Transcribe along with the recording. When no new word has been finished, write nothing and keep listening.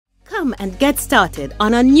Come and get started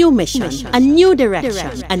on a new mission, a new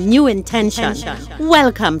direction, a new intention.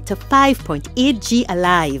 Welcome to 5.8G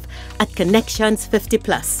Alive at Connections 50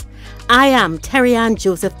 Plus. I am Terry-Ann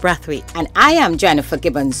Joseph Brathwaite. And I am Jennifer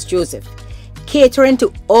Gibbons Joseph, catering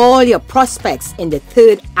to all your prospects in the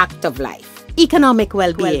third act of life. Economic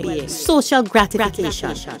well-being, social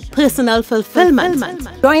gratification, personal fulfillment.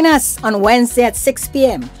 Join us on Wednesday at 6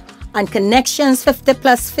 p.m. on Connections 50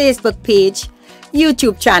 Plus Facebook page,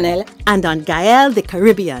 YouTube channel, and on Gael the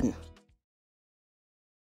Caribbean.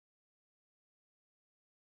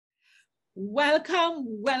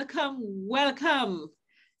 Welcome, welcome, welcome.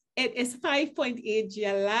 It is 5.8G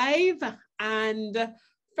Alive, and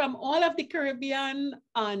from all of the Caribbean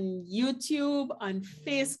on YouTube, on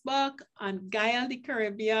Facebook, on Gael the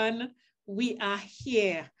Caribbean, we are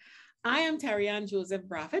here. I am Terry-Ann Joseph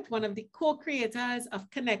Brathwaite, one of the co-creators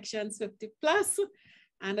of Connections 50 Plus.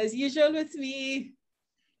 And as usual with me,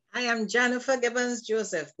 I am Jennifer Gibbons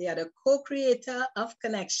Joseph, the other co-creator of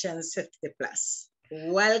Connections 50 Plus.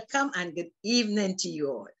 Welcome and good evening to you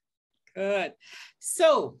all. Good.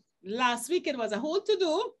 So last week it was a whole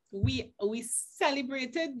to-do. We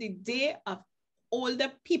celebrated the Day of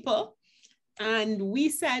Older People, and we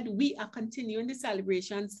said we are continuing the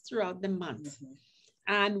celebrations throughout the month.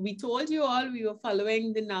 And we told you all we were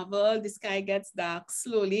following the novel, The Sky Gets Dark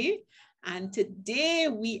Slowly. And today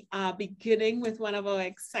we are beginning with one of our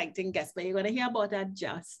exciting guests, but you're going to hear about that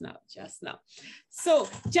just now. So,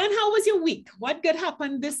 Jen, how was your week? What good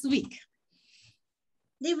happened this week?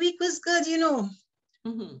 The week was good, you know.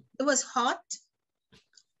 It was hot.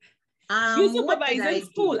 You supervising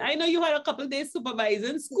school. I know you had a couple of days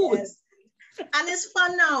supervising school. Yes. And it's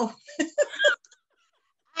fun now.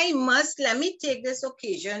 Let me take this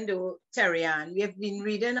occasion though, Terry-Ann. We have been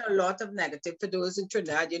reading a lot of negative for those in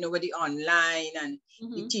Trinidad, you know, with the online and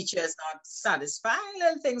the teachers not satisfied,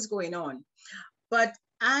 little things going on. But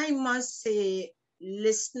I must say,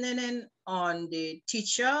 listening in on the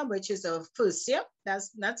teacher, which is a first year, that's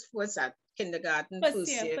what's that, kindergarten, First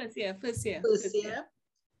year.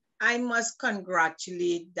 I must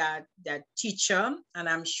congratulate that teacher, and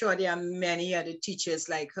I'm sure there are many other teachers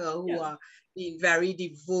like her who are being very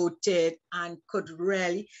devoted and could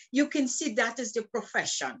really, you can see that is the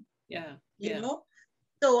profession. You know?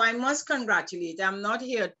 So I must congratulate. I'm not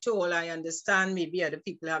here at all. I understand maybe other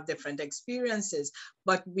people have different experiences,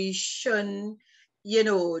 but we shouldn't, you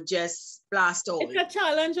know, just blast all. It's a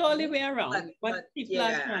challenge all the way around, but people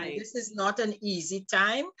are trying. This is not an easy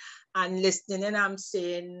time. And listening, and I'm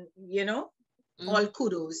saying, you know, all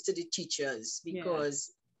kudos to the teachers,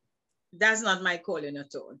 because that's not my calling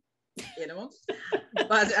at all, you know.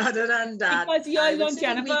 But other than that, because you all know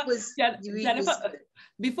Jennifer,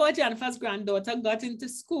 before Jennifer's granddaughter got into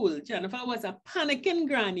school, Jennifer was a panicking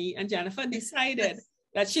granny, and Jennifer decided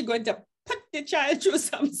that she's going to put the child through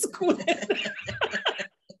some schooling.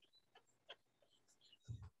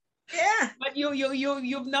 But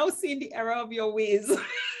you've now seen the error of your ways.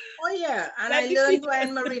 Oh yeah, and I learned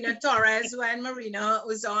when Marina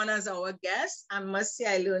was on as our guest. I must say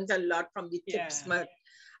I learned a lot from the tips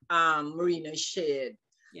Marina shared.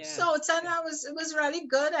 So it was really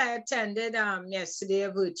good. I attended yesterday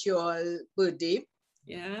a virtual birthday.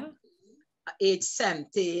 Age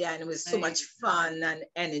 70, and it was so much fun and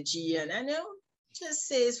energy, and I know just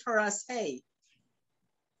says for us, hey,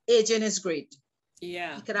 aging is great.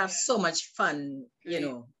 You could have so much fun, you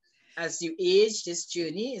know. As you age, this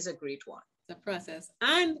journey is a great one. The process.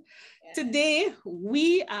 And today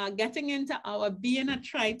we are getting into our Being a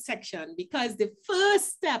Tribe section, because the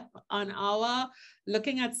first step on our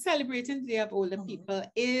looking at celebrating the Day of Older People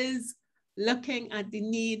is looking at the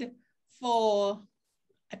need for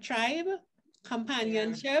a tribe,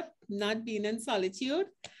 companionship, not being in solitude.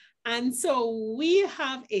 And so we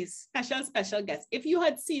have a special guest. If you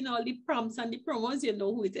had seen all the prompts and the promos, you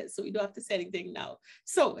know who it is. So we don't have to say anything now.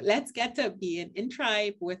 So let's get to being in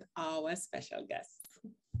tribe with our special guest.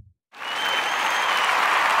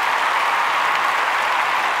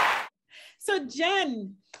 So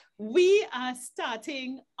Jen, we are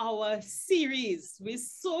starting our series. We're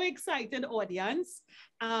so excited, audience,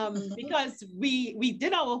 because we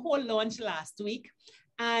did our whole launch last week.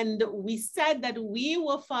 And we said that we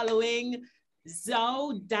were following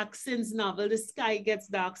Zhao Daxon's novel, The Sky Gets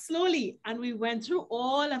Dark Slowly. And we went through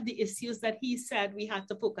all of the issues that he said we had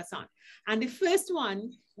to focus on. And the first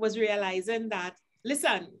one was realizing that,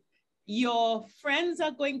 listen, your friends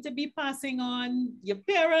are going to be passing on, your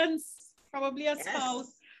parents, probably a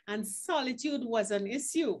spouse, and solitude was an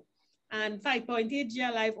issue. And 5.8G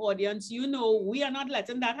Alive audience, you know, we are not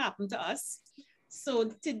letting that happen to us.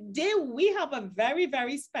 So today we have a very,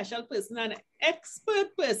 very special person, an expert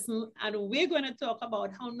person, and we're going to talk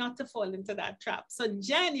about how not to fall into that trap. So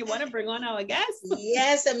Jen, you want to bring on our guest?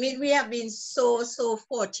 Yes, I mean, we have been so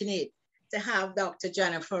fortunate to have Dr.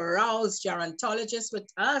 Jennifer Rouse, gerontologist,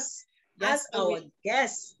 with us as our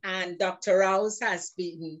guest. And Dr. Rouse has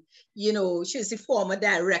been, you know, she's the former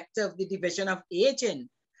director of the Division of Aging.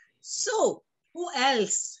 So who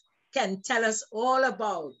else can tell us all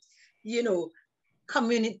about, you know,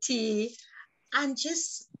 community and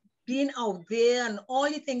just being out there and all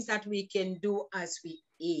the things that we can do as we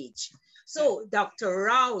age? So Dr.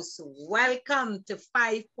 Rouse, welcome to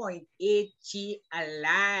 5.8G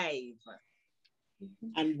Alive.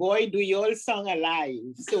 And boy, do you all sound alive.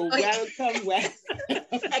 So welcome.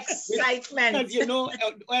 Excitement. Because, you know,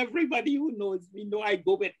 everybody who knows me know I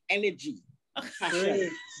go with energy.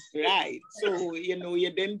 Passion, right? So, you know,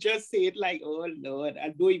 you didn't just say it like, oh Lord, I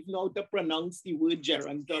don't even know how to pronounce the word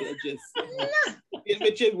gerontologist,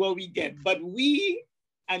 which is what we get. But we,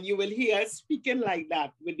 and you will hear us speaking like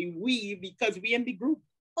that with the we, because we in the group.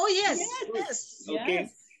 Oh, yes. Okay.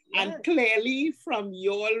 Yes. And clearly from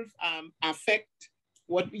your affect,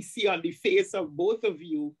 what we see on the face of both of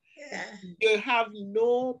you, you have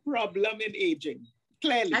no problem in aging.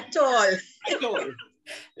 Clearly. At all. At all.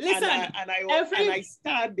 Listen, and I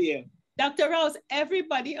start there. Dr. Rouse,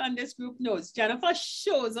 everybody on this group knows Jennifer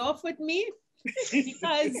shows off with me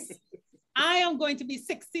because I am going to be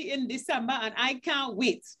 60 in December and I can't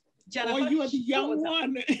wait. Jennifer, oh, you are the young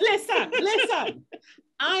one. Listen.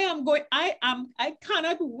 I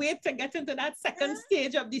cannot wait to get into that second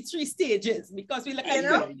stage of the 3 stages because we look at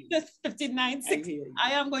the 59, 60.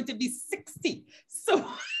 I am going to be 60. So,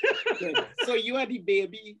 so you are the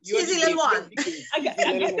baby. She's the little one.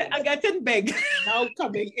 I got in big. Now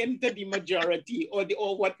coming into the majority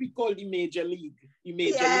or what we call the major league.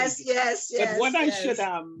 Yes. But what I should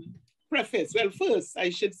preface, well, first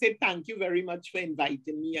I should say thank you very much for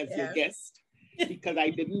inviting me as your guest, because I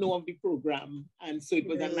didn't know of the program, and so it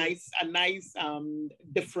was a nice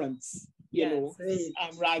difference, you know,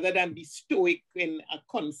 rather than be stoic in a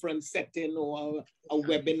conference setting or a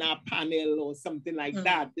webinar panel or something like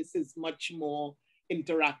that. This is much more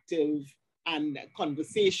interactive and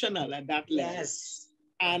conversational at that level. Yes.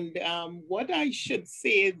 And what I should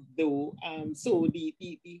say though, so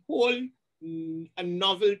the whole a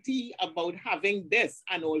novelty about having this,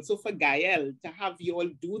 and also for Gael to have you all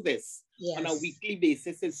do this on a weekly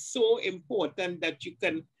basis is so important that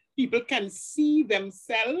people can see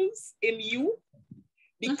themselves in you,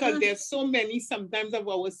 because there's so many sometimes of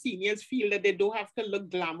our seniors feel that they don't have to look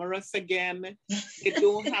glamorous again. They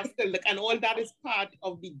don't have to look, and all that is part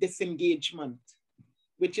of the disengagement,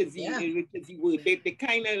 which is the word. They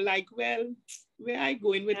kind of like, well, where are I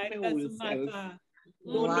going with my old self?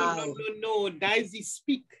 No, that is the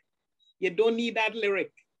speak. You don't need that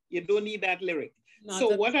lyric.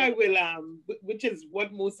 So what I will, which is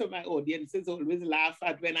what most of my audiences always laugh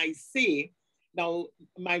at when I say, now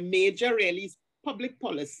my major really is public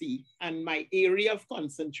policy and my area of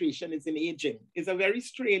concentration is in aging. It's a very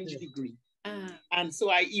strange degree. And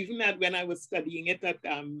so when I was studying it at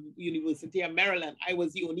University of Maryland, I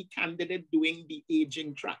was the only candidate doing the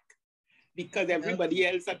aging track, because everybody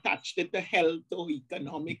else attached it to health or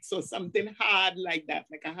economics or something hard like that,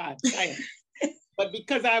 like a hard science. But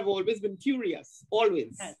because I've always been curious,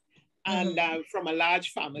 always. And from a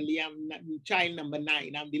large family, I'm child number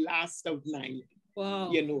 9. I'm the last of 9.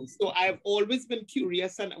 Wow. You know, so I've always been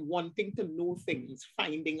curious and wanting to know things,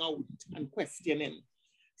 finding out and questioning.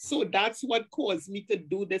 So that's what caused me to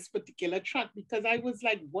do this particular track, because I was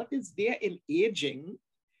like, what is there in aging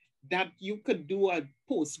that you could do a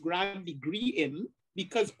postgrad degree in?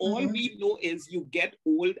 Because all we know is you get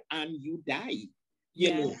old and you die,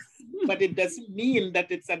 you know. But it doesn't mean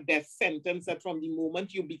that it's a death sentence, that from the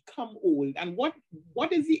moment you become old. And what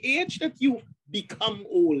is the age that you become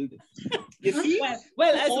old? You see?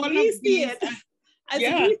 Well, as we see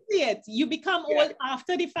it, you become old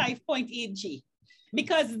after the 5.8G,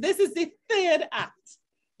 because this is the 3rd act.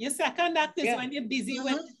 Your 2nd act is when you're busy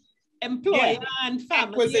with employer and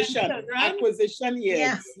family. Acquisition,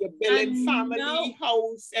 yes. You're building family,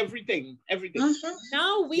 house, everything.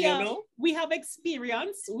 Now we have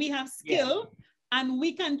experience, we have skill, and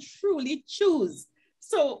we can truly choose.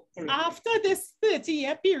 So after this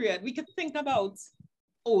 30-year period, we could think about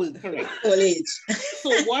old. Correct. Old age. So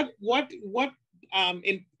what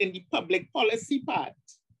in the public policy part,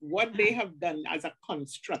 what they have done as a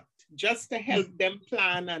construct, just to help them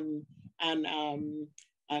plan and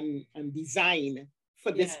design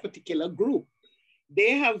for this particular group.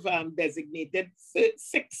 They have designated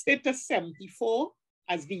 60 to 74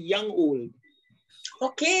 as the young old.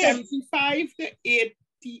 Okay. 75 to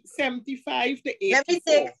 80, 75 to 84. Let me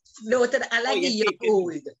take note of, I like the young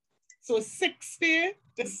old. So 60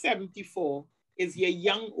 to 74 is your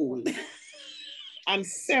young old. And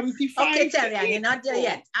 75 okay, Terry, to 84, you're not there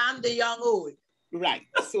yet. I'm the young old. Right.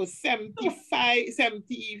 So 75,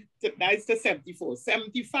 70, that's the 74.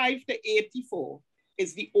 75 to 84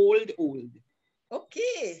 is the old.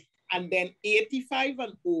 Okay. And then 85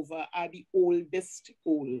 and over are the oldest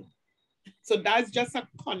old. So that's just a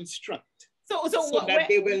construct. So that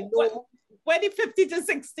they will know. Where the 50 to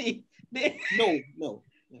 60? No.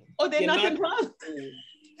 Oh, they're not involved?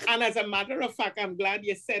 And as a matter of fact, I'm glad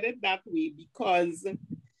you said it that way because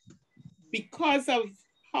of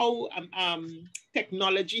how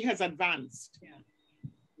technology has advanced,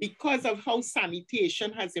 because of how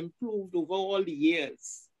sanitation has improved over all the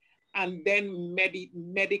years, and then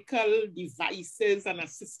medical devices and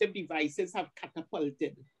assistive devices have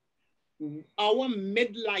catapulted. Our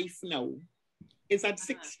midlife now is at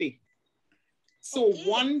 60. So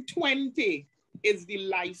 120 is the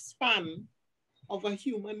lifespan of a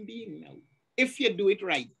human being now, if you do it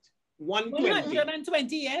right.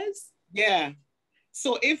 120 years? Yeah.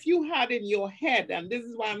 So if you had in your head, and this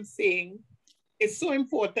is why I'm saying, it's so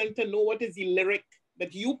important to know what is the lyric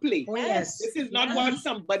that you play. Oh, yes. This is not what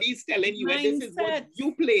somebody's telling you, and this is what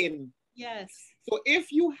you playing. Yes. So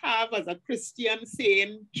if you have, as a Christian,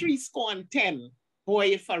 saying 70, boy,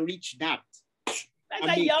 if I reach that,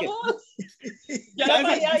 that's a young old.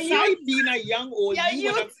 Besides being a young old,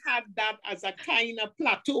 you would have had that as a kind of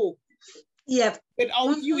plateau. Yep.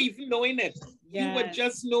 Without you even knowing it. Yes. You would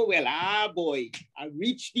just know, well, boy, I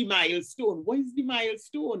reached the milestone. What is the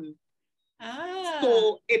milestone?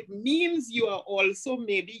 So it means you are also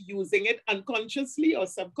maybe using it unconsciously or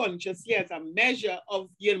subconsciously as a measure of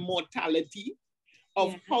your mortality,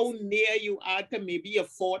 of how near you are to maybe a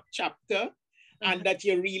 4th chapter, and that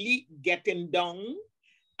you're really getting down,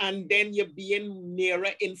 and then you're being nearer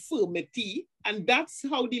infirmity. And that's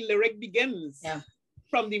how the lyric begins. Yeah.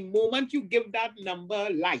 From the moment you give that number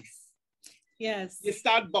life. Yes. You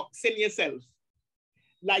start boxing yourself.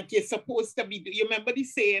 Like you're supposed to be. You remember the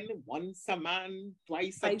saying, once a man,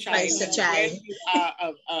 twice a child. Twice a child. When you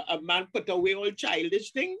are a man, put away all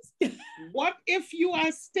childish things. What if you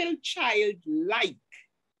are still childlike?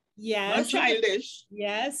 Yes. Not childish.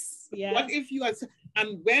 Yes. Yes. What if you are,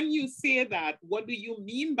 and when you say that, what do you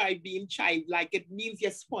mean by being childlike? It means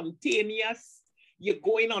you're spontaneous, you're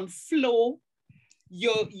going on flow,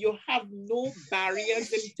 you have no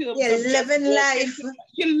barriers in terms of living life.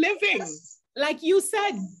 You're living. Like you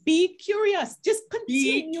said, be curious. Just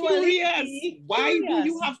continue. Be curious. Why do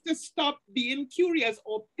you have to stop being curious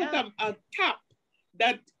or put a cap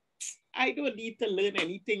that I don't need to learn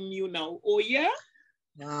anything new now? Oh yeah?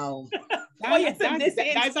 Wow.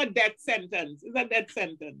 That's a death sentence. It's a death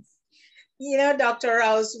sentence. You know, Dr.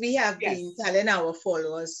 Rouse, we have been telling our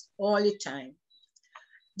followers all the time,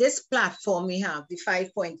 this platform we have, the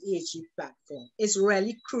 5.8G platform, is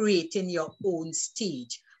really creating your own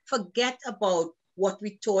stage. Forget about what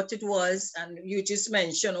we thought it was, and you just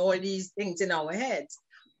mentioned all these things in our heads,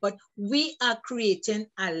 but we are creating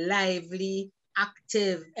a lively,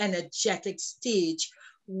 active, energetic stage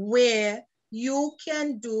where you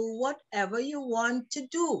can do whatever you want to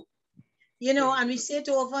do. You know, and we say it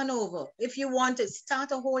over and over, if you want to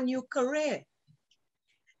start a whole new career,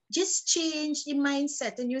 just change the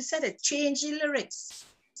mindset. And you said it, change the lyrics.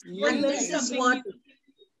 Yeah. And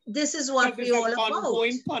this is what we're all about.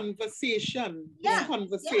 Ongoing conversation. Yeah. This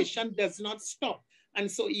conversation does not stop.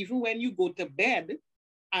 And so even when you go to bed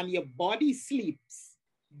and your body sleeps,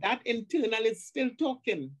 that internal is still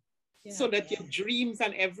talking. Yeah, so that your dreams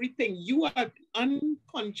and everything, you are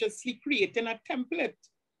unconsciously creating a template.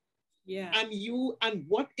 Yeah. And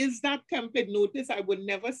what is that template? Notice I would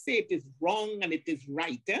never say it is wrong and it is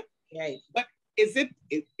right. Right. But is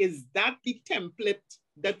that the template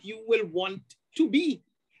that you will want to be?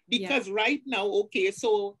 Because right now, okay,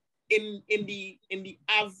 so in the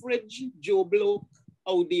average Joe Bloke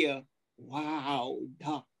out there, wow,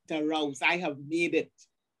 Dr. Rouse, I have made it.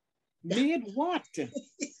 Made what?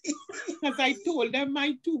 Because I told them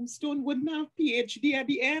my tombstone wouldn't have PhD at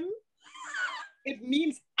the end. It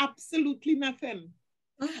means absolutely nothing.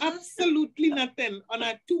 Absolutely nothing on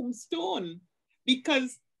a tombstone.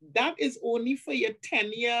 Because that is only for your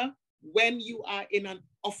tenure when you are in an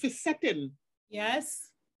office setting. Yes.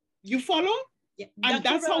 You follow? Yeah. And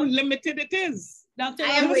that's how limited it is. Dr. I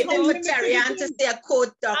am waiting for Terry to say a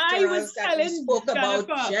quote, Dr. Rouse, that we spoke about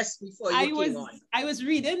just before you came on. I was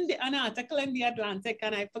reading an article in The Atlantic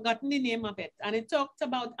and I've forgotten the name of it. And it talked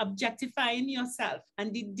about objectifying yourself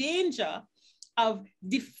and the danger of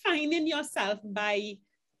defining yourself by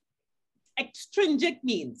extrinsic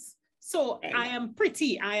means. So I am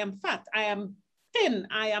pretty, I am fat, I am thin,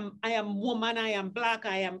 I am woman, I am black,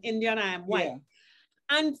 I am Indian, I am white.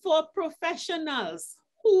 Yeah. And for professionals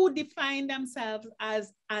who define themselves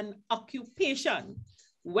as an occupation,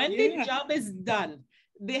 when the job is done,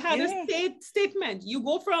 they had a statement. You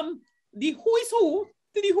go from the who is who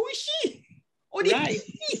to the who is she. Or the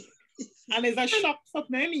she. And it's a shock for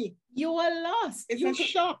many. You are lost. It's a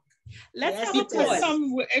shock. Let's have a pause.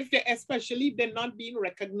 Some, especially they're not being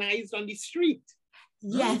recognized on the street.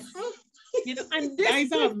 Yes. You know, and this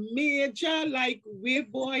guys are major, like, way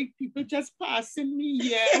boy, people just passing me,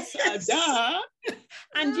 yes,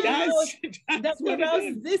 And you know, Dr.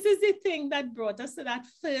 Rouse, this is the thing that brought us to that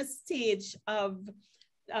first stage of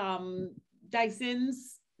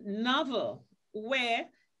Dyson's novel, where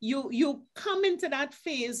you come into that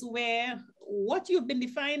phase where what you've been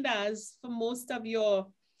defined as for most of your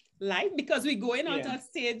life, because we're going on to that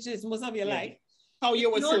stage is most of your life, how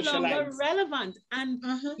you were no longer relevant. And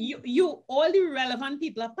you all the relevant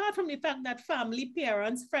people, apart from the fact that family,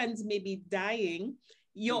 parents, friends may be dying,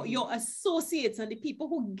 your associates and the people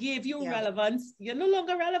who gave you relevance, you're no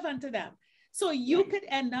longer relevant to them. So you could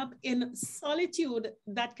end up in solitude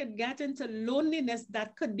that could get into loneliness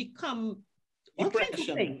that could become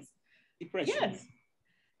depression. Yes.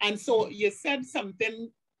 And so you said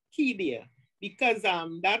something key there, because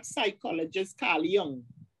that psychologist Carl Jung,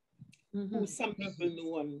 who some people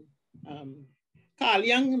know, Carl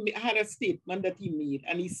Jung had a statement that he made,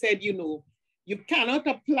 and he said, you know, you cannot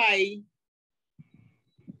apply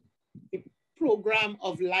the program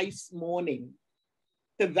of life's morning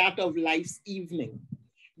to that of life's evening,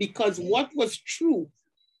 because what was true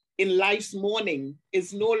in life's morning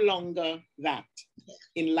is no longer that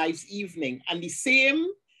in life's evening. And the same,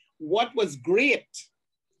 what was great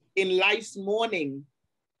in life's morning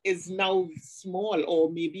is now small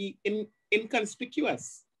or maybe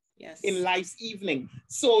inconspicuous in life's evening.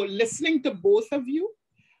 So listening to both of you,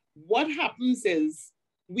 what happens is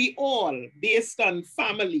we all, based on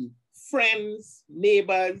family, friends,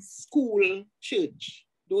 neighbors, school, church,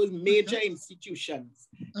 those major institutions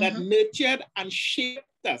that nurtured and shaped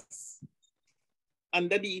us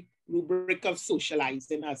under the rubric of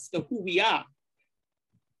socializing us to who we are,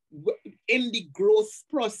 in the growth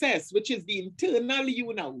process, which is the internal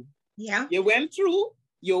you now. Yeah. You went through,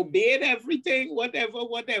 you obeyed everything, whatever,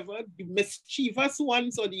 the mischievous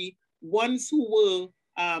ones or the ones who were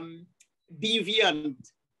deviant.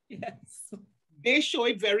 Yes. They show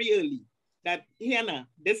it very early that, Hannah,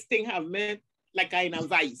 this thing have meant like I in a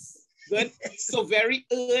vice. Good. So very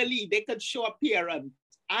early, they could show a parent.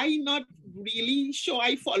 I'm not really sure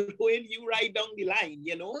I following you right down the line,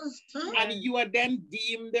 you know? And you are then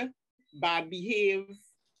deemed bad behaved,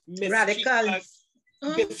 radical,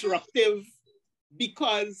 disruptive,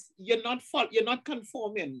 because you're not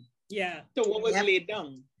conforming to what was laid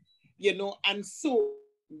down, you know? And so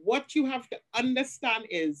what you have to understand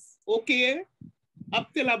is, okay, up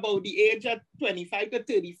till about the age of 25 to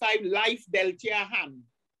 35, life dealt you a hand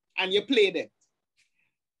and you played it.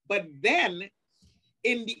 But then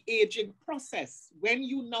in the aging process, when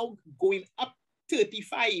you now going up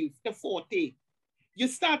 35 to 40, you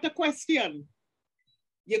start to question.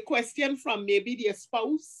 You question from maybe their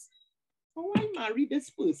spouse, oh, I married this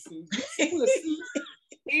person. This person,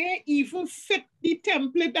 they even fit the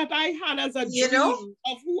template that I had as a dream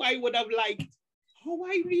of who I would have liked. How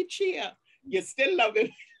I reach here. You still love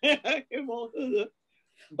him or her,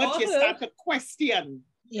 but you start to question.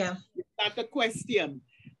 Yeah. You start to question.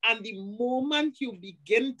 And the moment you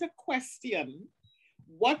begin to question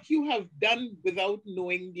what you have done without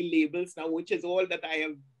knowing the labels now, which is all that I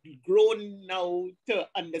have grown now to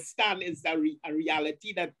understand, is a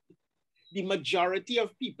reality that the majority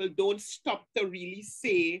of people don't stop to really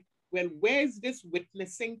say, well, where's this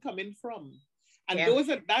witnessing coming from? And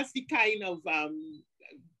that's the kind of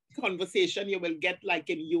conversation you will get like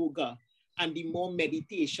in yoga and the more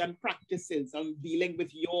meditation practices on dealing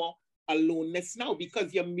with your aloneness now,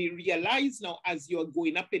 because you may realize now as you're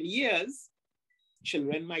going up in years,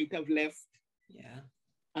 children might have left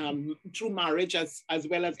through marriage as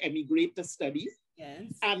well as emigrate to study.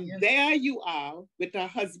 Yes. And there you are with a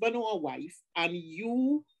husband or a wife, and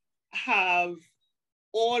you have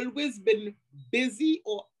always been busy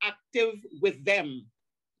or active with them.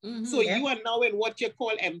 So you are now in what you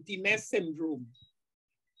call emptiness syndrome.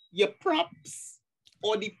 Your props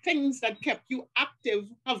or the things that kept you active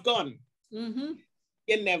have gone.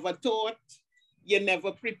 You never taught, you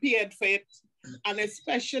never prepared for it. And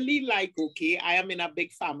especially like, okay, I am in a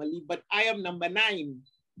big family, but I am number 9.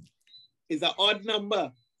 It's an odd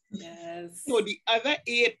number. Yes. So the other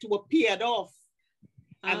 8 were paired off.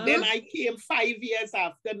 And then I came 5 years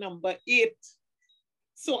after number 8.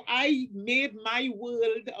 So I made my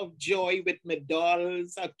world of joy with my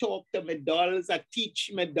dolls. I talked to my dolls. I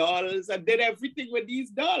teach my dolls. I did everything with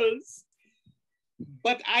these dolls.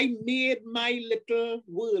 But I made my little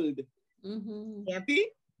world. See?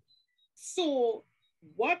 So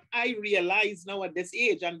what I realize now at this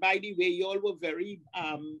age, and by the way, you all were very,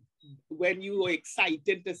 when you were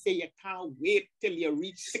excited to say you can't wait till you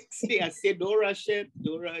reach 60, I said, don't rush it,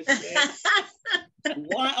 don't rush it.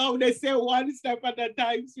 Wow, they say one step at a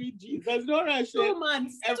time, sweet Jesus, don't rush it. 2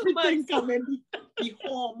 months. Everything coming, the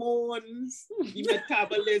hormones, the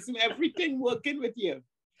metabolism, everything working with you.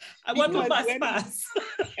 I want my bus pass.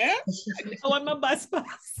 Eh? I want my bus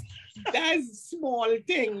pass. That's small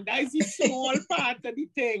thing. That's the small part of the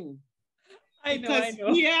thing. I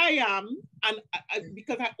know. Here I am, and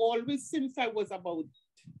because I always, since I was about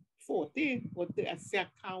 40, I say I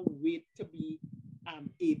can't wait to be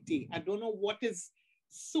 80. I don't know what is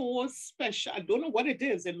so special. I don't know what it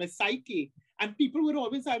is in my psyche. And people would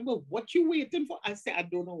always say, well, what you waiting for? I say, I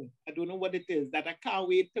don't know. I don't know what it is, that I can't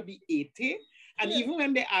wait to be 80. And even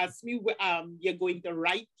when they ask me, you're going to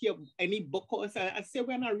write any book or something, I say,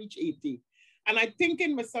 when I reach 80. And I think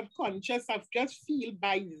in my subconscious, I just feel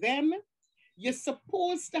by then, you're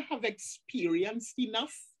supposed to have experienced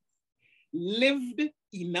enough, lived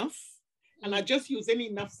enough, and I'm just using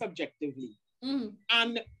enough subjectively.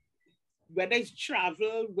 And whether it's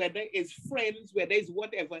travel, whether it's friends, whether it's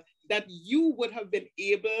whatever, that you would have been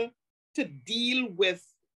able to deal with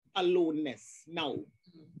aloneness. Now,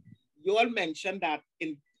 you all mentioned that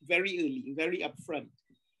in very early, very upfront.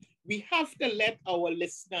 We have to let our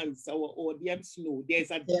listeners, our audience know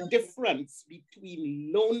there's a difference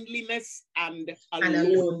between loneliness and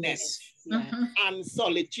aloneness and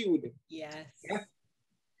solitude. Yes.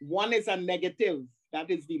 One is a negative, that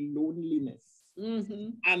is the loneliness.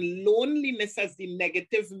 And loneliness as the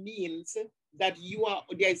negative means that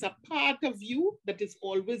there's a part of you that is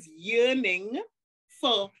always yearning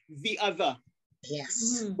for the other.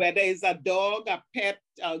 Yes. Whether it's a dog, a pet,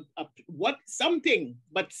 something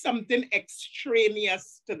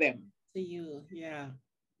extraneous to them. To you, yeah.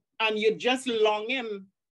 And you're just longing,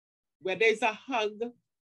 whether it's a hug,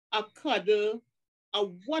 a cuddle,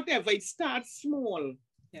 or whatever, it starts small.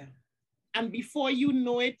 Yeah. And before you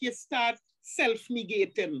know it, you start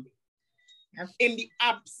self-negating. In the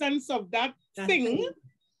absence of that thing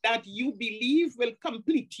that you believe will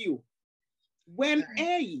complete you. When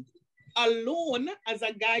alone, as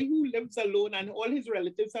a guy who lives alone and all his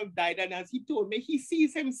relatives have died, and as he told me, he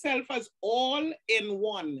sees himself as all in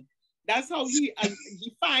one. That's how he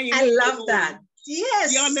defines. I love that.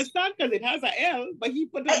 Yes. You understand? Because it has an L, but he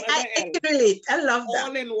put another L. I relate. I love that.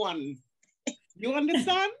 All in one. You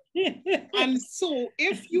understand? And so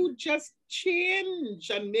if you just change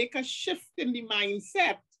and make a shift in the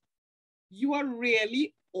mindset, you are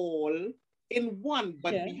really all in one.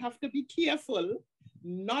 But we have to be careful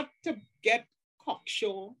not to get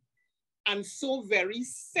cocksure and so very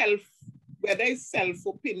whether it's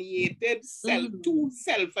self-opinionated, too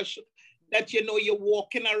selfish, that, you're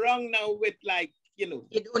walking around now with you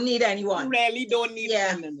don't need anyone. You really don't need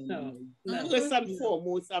No. First and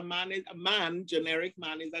foremost, a man, generic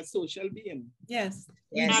man, is a social being. Yes.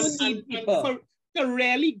 And to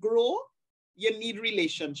really grow, you need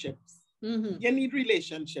relationships. You need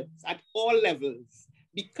relationships at all levels,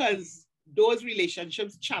 because those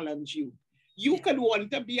relationships challenge you. You could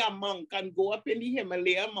want to be a monk and go up in the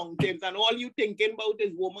Himalaya mountains, and all you thinking about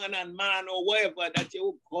is woman and man or whatever, that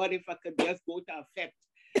oh God, if I could just go to a fete.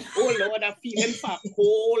 Oh Lord, I'm feeling for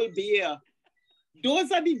cold beer.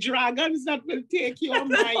 Those are the dragons that will take your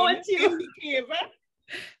mind in the cave.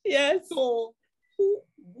 Yes. So who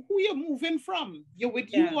you're moving from? You're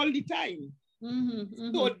with you all the time.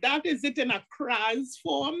 So that is it in a crass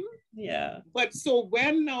form. Yeah. But so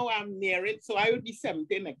when now I'm near it, so I will be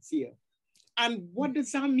 70 next year. And what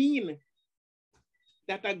does that mean?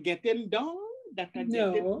 That I'm getting down? That I'm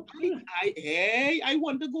getting, I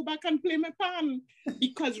want to go back and play my pan,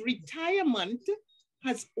 because retirement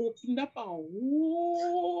has opened up a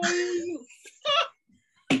whole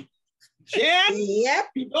Jen,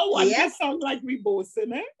 you don't want to sound like we both,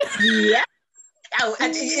 eh? Yeah. Oh,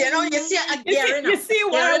 and you see again. You see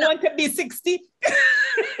why I want to be 60?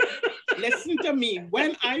 Listen to me.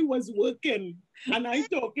 When I was working, and I'm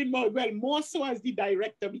talking about, well, more so as the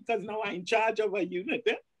director, because now I'm in charge of a unit.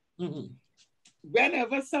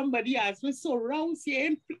 Whenever somebody asks me, so Rouse,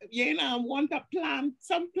 you want a plant,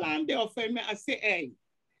 some plant they offer me, I say, hey,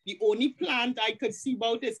 the only plant I could see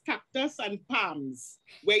about is cactus and palms,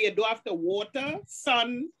 where you don't have to water,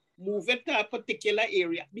 sun, move it to a particular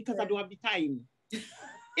area because I don't have the time.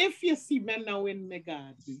 If you see me now in my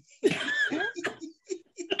garden,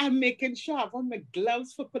 I'm making sure I have on my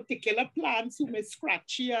gloves for particular plants who may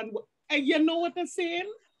scratchy and you know what I'm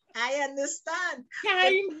saying? I understand.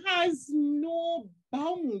 Time has no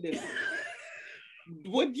bound.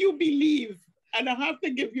 Would you believe? And I have to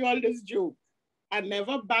give you all this joke. I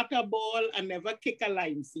never bat a ball, I never kick a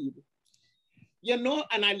lime seed. You know,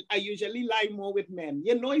 and I usually lie more with men.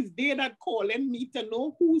 You know, it's they that calling me to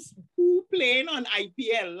know who playing on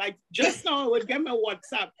IPL. Like just now I would get my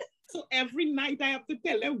WhatsApp. So every night I have to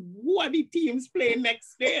tell them who are the teams playing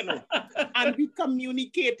next day, you know? And we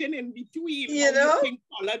communicating in between. You know? You think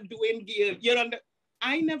color doing gear. You know,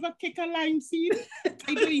 I never kick a lime seed.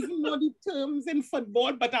 I don't even know the terms in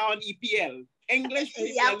football, but I'm on EPL. English.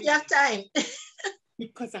 You have time.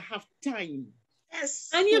 Because I have time. Yes.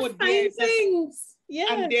 And you find things. Yes.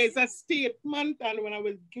 And there's a statement, and when I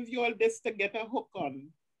will give you all this to get a hook on,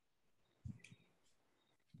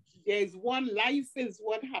 there's one, life is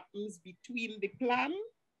what happens between the plan,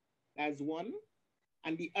 that's one,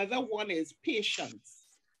 and the other one is patience.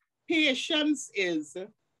 Patience is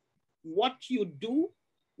what you do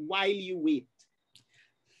while you wait.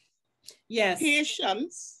 Yes.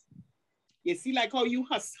 Patience, you see like how you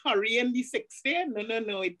hurry in the 60?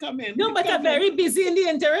 No, it come in. No, but I'm very busy in the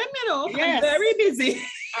interim, you know. Yes. I'm very busy.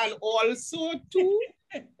 And also too,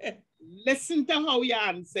 listen to how you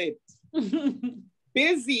answer it.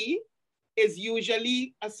 Busy is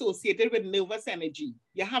usually associated with nervous energy.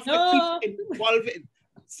 You have to keep involved.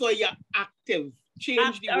 So you're active.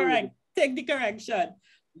 Change the word. All right, take the correction.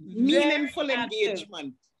 Meaningful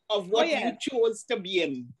engagement of what you chose to be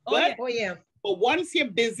in. But once you're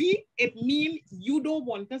busy, it means you don't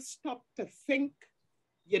want to stop to think.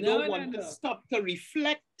 You don't want to stop to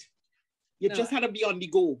reflect. You just had to be on the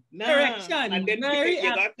go. Correction. And then very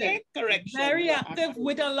active. Correction. Very active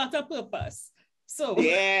with a lot of purpose. So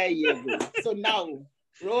there you go. So now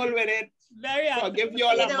roll with it. Very active. So I'll give you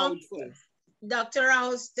all a mouthful. Dr.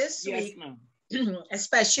 Rouse, this week,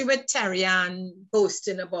 especially with Terry-Ann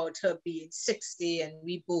boasting about her being 60 and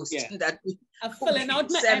we boasting that we are filling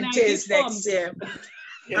out my 70s next year.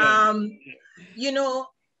 You know,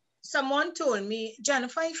 someone told me,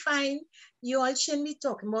 Jennifer, I find you all shouldn't be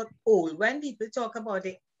talking about old. When people talk about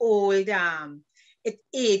the old, it's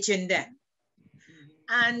aging them.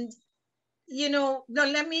 And you know, now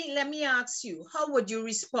let me ask you, how would you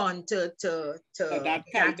respond to that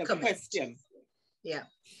kind of question? Yeah.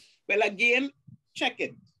 Well, again, check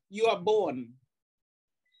it. You are born.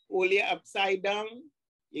 Hold you upside down.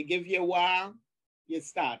 You give your wow. You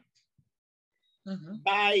start.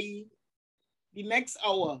 By the next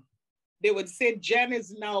hour, they would say Jen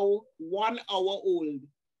is now 1 hour old.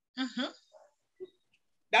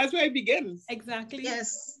 That's where it begins. Exactly.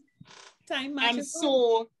 Yes. Time matches. And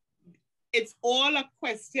so it's all a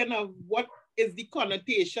question of what is the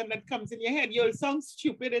connotation that comes in your head. You'll sound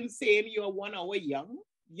stupid in saying you're 1 hour young.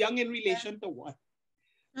 Young in relation to what?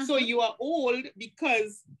 So you are old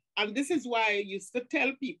because, and this is why I used to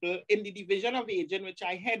tell people in the division of aging, which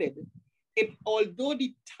I headed, although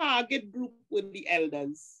the target group were the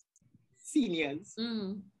elders, seniors,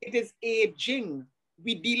 it is aging.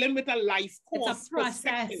 We're dealing with a life course. It's a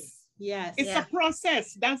process. Yes. It's a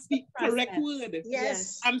process. That's the correct word.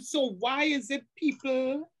 Yes. And so why is it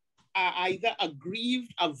people are either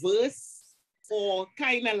aggrieved, averse, or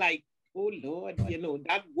kind of like, oh Lord, you know,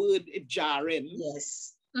 that word is jarring.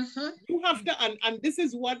 Yes. You have to, and this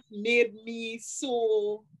is what made me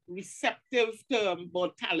so receptive to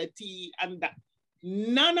mortality, and that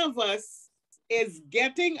none of us is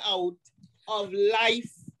getting out of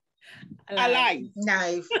life alive.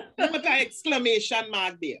 Put an exclamation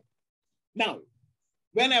mark there. Now,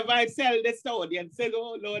 whenever I tell this to audience, say,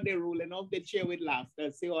 oh Lord, they're rolling off the chair with laughter. I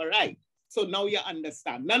say, all right. So now you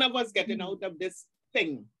understand. None of us getting out of this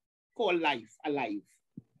thing called life alive.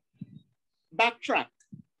 Backtrack.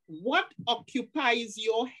 What occupies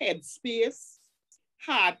your head space,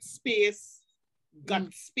 heart space,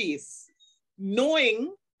 gut space?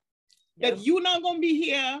 Knowing that you're not going to be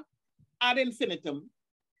here ad infinitum.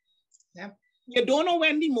 You don't know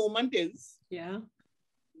when the moment is.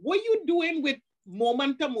 What are you doing with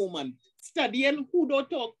moment to moment? Studying who don't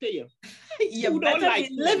talk to you. You better be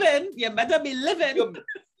living. You better be living.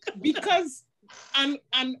 Because, and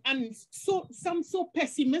so some so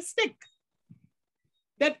pessimistic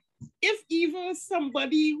that if even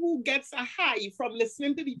somebody who gets a high from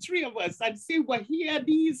listening to the three of us, I'd say, well, hear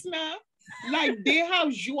these now. Like they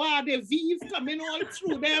have joie de vivre coming all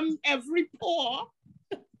through them, every pore.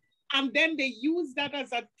 And then they use that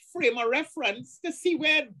as a frame of reference to see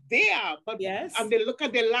where they are. But yes. And they look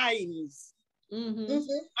at the lines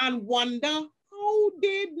and wonder how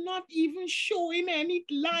they're not even showing any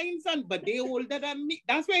lines, but they're older than me.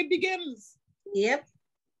 That's where it begins. Yep.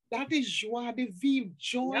 That is joie de vivre.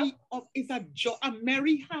 Joy is a joy. A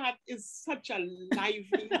merry heart is such a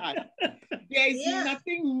lively heart. There is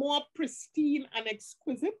nothing more pristine and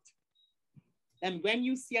exquisite than when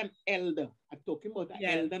you see an elder. I'm talking about an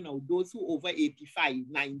elder now, those who over 85,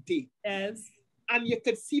 90. Yes. And you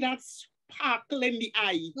could see that sparkle in the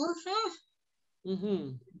eye.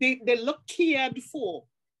 They look cared for.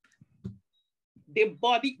 Their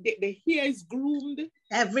body, the hair is groomed.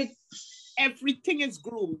 Everything is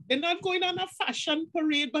groomed. They're not going on a fashion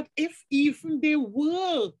parade, but if even they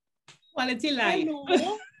were. Quality life.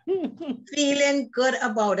 Feeling good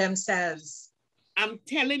about themselves. I'm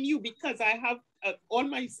telling you, because I have all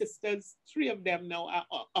my sisters, 3 of them now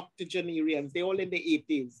are octogenarians. They're all in the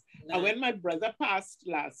 80s. Nice. And when my brother passed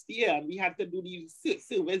last year, and we had to do the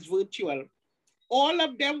service virtual, all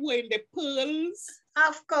of them were in the pearls.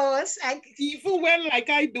 Of course. Even when, like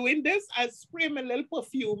I doing this, I spray my little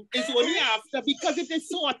perfume. It's only after, because it is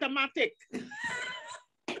so automatic.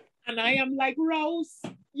 And I am like, Rouse,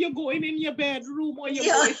 you're going in your bedroom or you're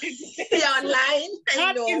going online.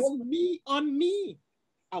 That is me on me.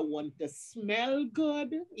 I want to smell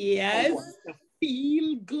good. Yes. I want to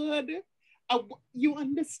feel good. You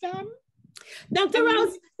understand? Dr.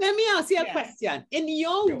 Rouse, let me ask you a question. In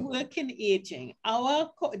your work in aging,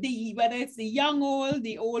 whether it's the young old,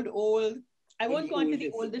 the old, I won't go into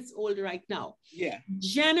the oldest old right now. Yeah.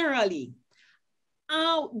 Generally,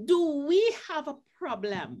 do we have a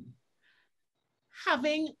problem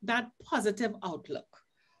having that positive outlook?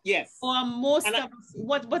 Yes. Or most of us,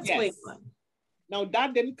 what's going on? Now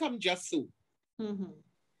that didn't come just so.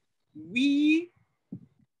 We,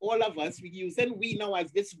 all of us, we're using we now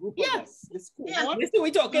as this group of us. This cohort. This is what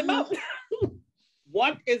we're talking about.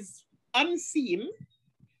 What is unseen,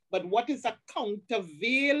 but what is a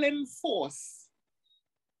countervailing force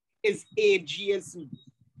is ageism.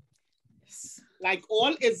 Like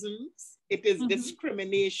all isms, it is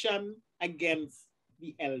discrimination against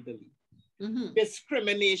the elderly.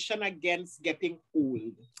 Discrimination against getting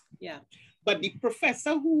old. Yeah. But the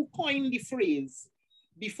professor who coined the phrase,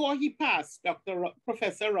 before he passed,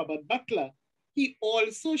 Professor Robert Butler, he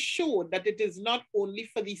also showed that it is not only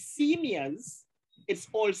for the seniors, it's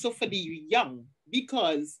also for the young,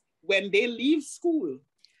 because when they leave school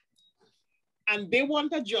and they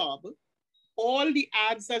want a job, all the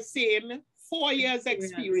ads are saying 4 years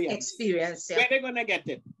experience. Where are they gonna get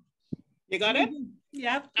it? You got it?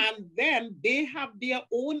 Yeah. And then they have their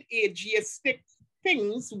own ageistic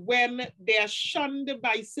things when they're shunned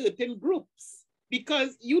by certain groups,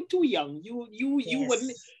 because you're too young.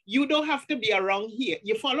 You don't have to be around here.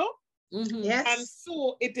 You follow? Yes. And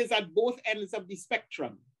so it is at both ends of the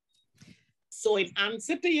spectrum. So in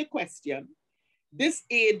answer to your question, this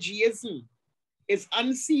ageism is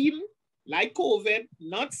unseen, like COVID,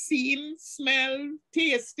 not seen, smelled,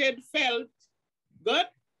 tasted, felt, good,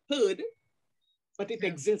 heard, but it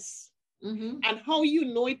exists. And how you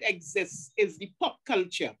know it exists is the pop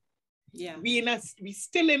culture. Yeah. We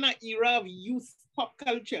still in an era of youth pop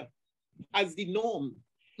culture as the norm.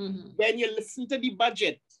 When you listen to the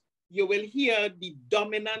budget, you will hear the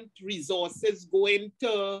dominant resources going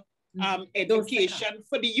to education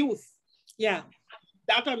for the youth. Yeah.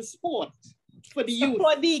 That and sport for the youth.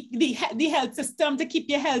 For the health system to keep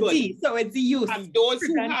you healthy. Good. So it's the youth. And those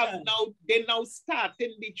who have they now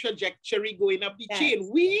starting the trajectory going up the chain.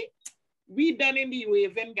 We done in the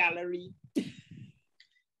Raven Gallery.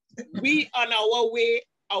 We on our way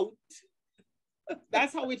out.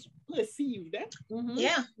 That's how it's perceived.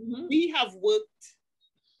 Yeah. We have worked.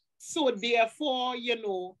 So therefore,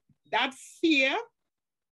 that fear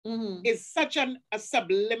is such a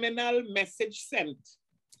subliminal message sent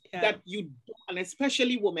that you do, and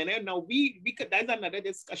especially women. And now that's another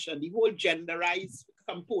discussion, the whole genderized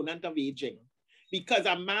component of aging. Because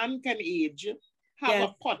a man can age, have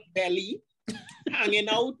a pot belly, hanging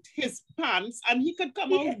out his pants, and he could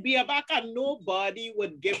come out bareback and nobody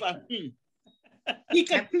would give a He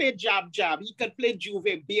could play jab. He could play juve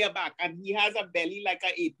bareback, and he has a belly like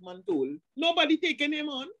an 8-month-old. Nobody taking him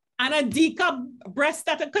on. And a D-cup breast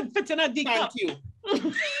that could fit in a D-cup. Thank you.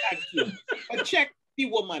 Thank you. But check the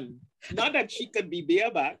woman. Not that she could be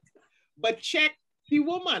bareback, but check the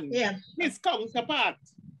woman. Yeah. His counterpart.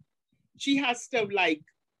 She has to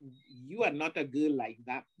you are not a girl like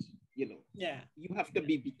that. Yeah. You have to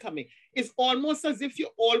be becoming. It's almost as if you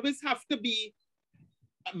always have to be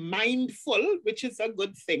mindful, which is a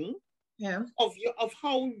good thing. of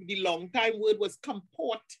how the long time word was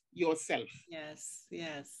comport yourself. Yes,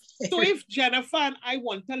 yes. So if Jennifer and I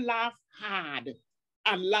want to laugh hard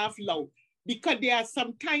and laugh loud, because there are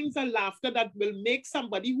some kinds of laughter that will make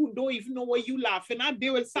somebody who don't even know what you're laughing at, they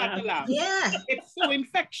will start to laugh. Yeah. It's so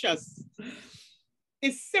infectious.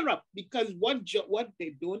 It's syrup, because what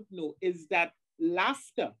they don't know is that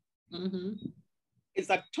laughter is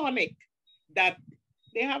a tonic that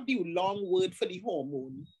they have the long word for the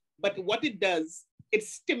hormone, but what it does, it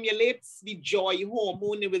stimulates the joy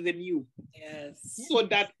hormone within you. Yes. So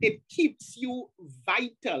that it keeps you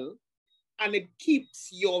vital and it keeps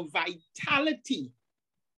your vitality.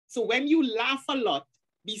 So when you laugh a lot,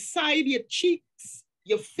 beside your cheeks,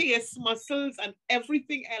 your face muscles and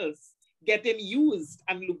everything else getting used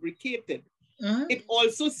and lubricated, it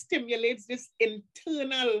also stimulates this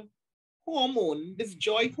internal hormone, this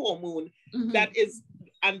joy hormone that is,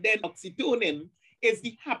 and then oxytocin is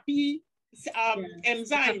the happy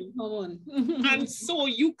enzyme. And so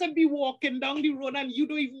you can be walking down the road and you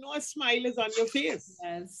don't even know a smile is on your face.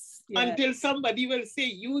 Yes. Until somebody will say,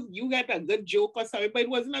 you got a good joke or something, but it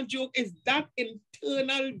wasn't a joke. It's that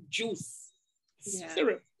internal juice,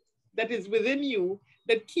 syrup that is within you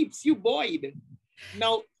that keeps you buoyed.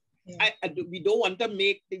 Now, we don't want to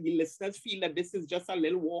make the listeners feel that this is just a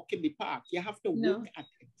little walk in the park. You have to work at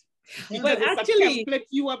it. Because it's actually a template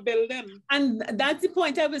you are building. And that's the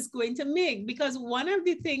point I was going to make, because one of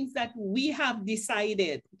the things that we have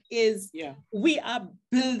decided is we are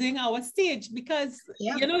building our stage, because,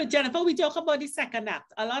 you know, Jennifer, we talk about the second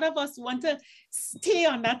act. A lot of us want to stay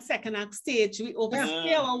on that second act stage. We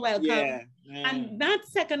overstay our welcome. And that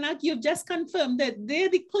second act, you've just confirmed that they're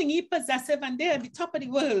the clingy, possessive, and they're at the top of the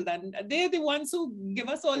world. And they're the ones who give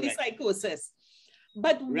us all the psychosis.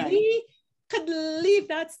 But we could leave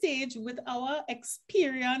that stage with our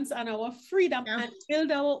experience and our freedom and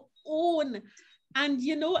build our own. And,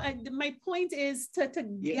 you know, my point is to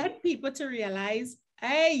get people to realize,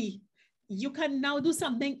 hey, you can now do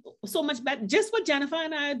something so much better. Just what Jennifer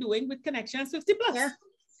and I are doing with Connections 50 Plus.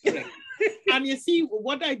 And you see,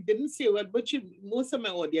 what I didn't say, but most of my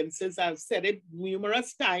audiences, I've said it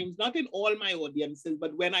numerous times, not in all my audiences,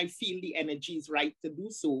 but when I feel the energy is right to do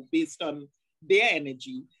so based on their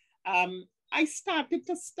energy. I started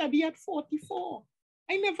to study at 44.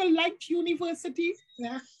 I never liked university.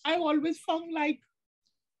 I always found like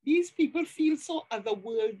these people feel so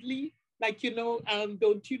otherworldly, like, you know,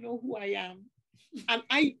 don't you know who I am? And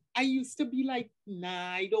I used to be like,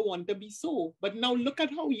 nah, I don't want to be so. But now look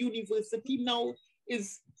at how university now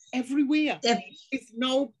is everywhere. It's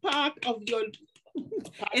now part of your...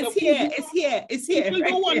 It's here. People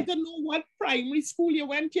don't want to know what primary school you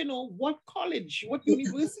went, you know, what college, what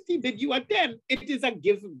university did you attend. It is a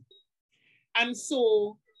given. And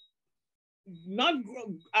so not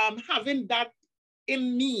having that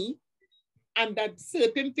in me and that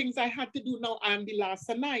certain things I had to do now, I'm the last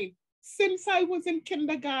of 9. Since I was in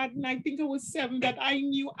kindergarten, I think I was 7, that I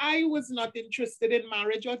knew I was not interested in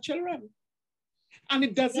marriage or children. And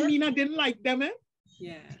it doesn't mean I didn't like them,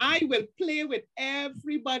 I will play with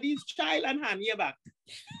everybody's child and hand you back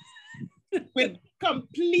with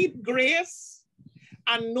complete grace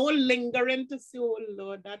and no lingering to say, oh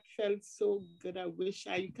Lord, that felt so good. I wish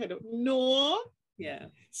I could have. No.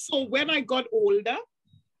 So when I got older,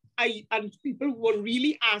 and people were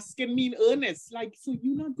really asking me in earnest, like, so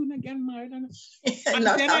you're not gonna get married? And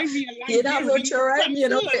then I realized you have no children, you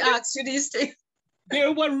know, they ask you these things. They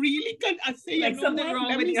were really good. I say, like, you know what?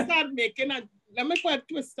 Let me start making a. Let me put a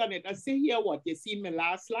twist on it. I say, here, what? You see, in my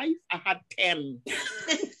last life, I had 10.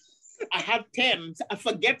 I had 10. I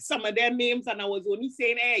forget some of their names, and I was only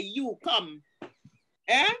saying, hey, you come.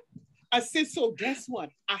 I say, so guess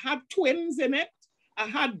what? I had twins in it. I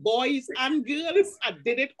had boys and girls. I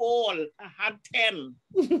did it all. I had 10.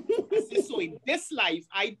 I say, so in this life,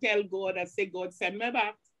 I tell God, I say, God, send me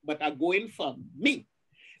back, but I'm going for me.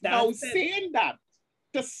 Now, saying that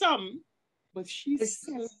to some, but she's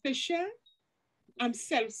selfish and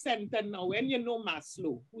self-centered now. When you know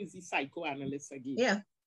Maslow, who is the psychoanalyst again,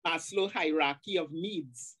 Maslow hierarchy of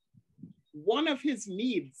needs. One of his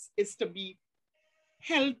needs is to be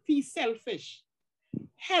healthy, selfish,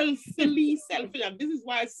 healthily selfish. And this is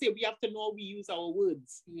why I say we have to know how we use our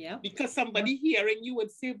words. Because somebody hearing you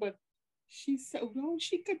would say, but she said, well,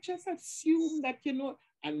 she could just assume that, you know,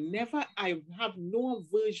 I have no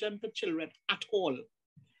aversion to children at all.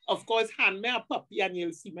 Of course, hand me a puppy and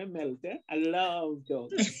you'll see me melt. I love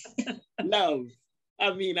dogs. Love.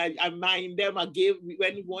 I mean, I mind them. I gave,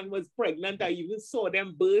 when one was pregnant, I even saw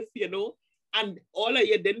them birth, you know, and all of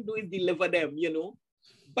you didn't do is deliver them, you know.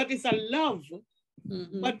 But it's a love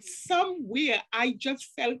But somewhere I just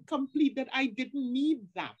felt complete that I didn't need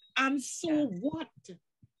that. And so what?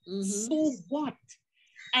 So what?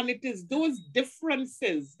 And it is those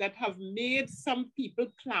differences that have made some people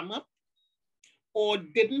clam up or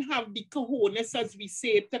didn't have the cojones, as we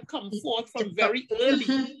say, to come forth from very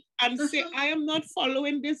early and say, I am not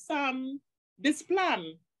following this plan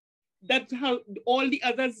that how all the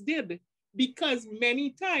others did. Because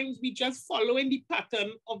many times we just following the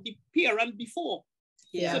pattern of the parent before.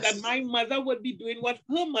 So that my mother would be doing what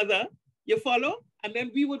her mother, you follow? And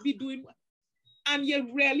then we would be doing, and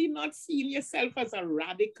you're really not seeing yourself as a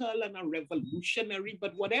radical and a revolutionary,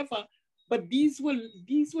 but whatever. But these were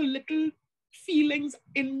little feelings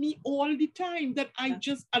in me all the time that I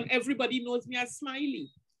just, and everybody knows me as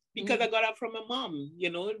Smiley because I got her from a mom, you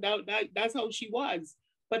know, that's how she was.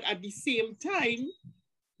 But at the same time,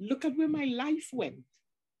 look at where my life went.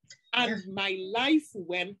 And my life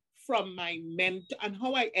went from my mentor and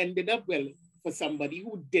how I ended up, well, for somebody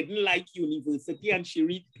who didn't like university and she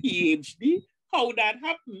read PhD, how that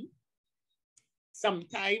happened.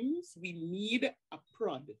 Sometimes we need a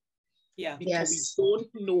prod. Yeah. Because we don't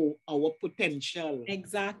know our potential.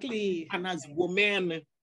 Exactly. And as women,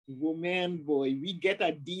 boy, we get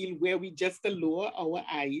a deal where we just lower our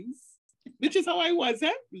eyes, which is how I was,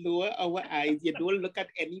 lower our eyes. You don't look at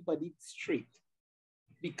anybody straight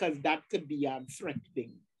because that could be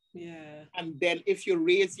threatening. Yeah. And then if you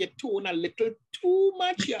raise your tone a little too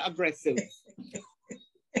much, you're aggressive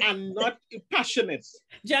and not passionate.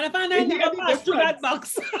 Jennifer and I never passed through that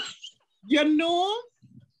box. You know?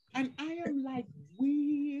 And I am like,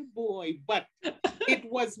 wee boy, but it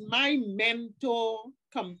was my mentor,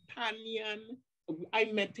 companion.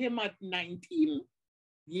 I met him at 19,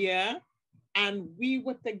 and we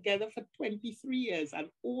were together for 23 years. And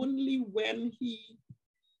only when he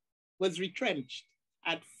was retrenched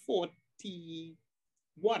at 41,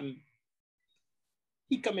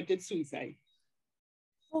 he committed suicide.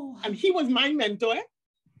 Oh. And he was my mentor.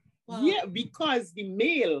 Wow. Yeah, because the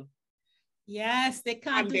male, yes, they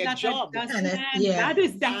can't do that. Job. That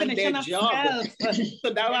is definition of self. So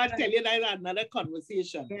that I'll tell you, that's another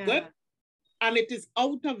conversation. Yeah. Good. And it is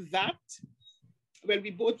out of that, well, we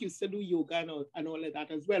both used to do yoga and all of that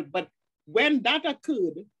as well. But when that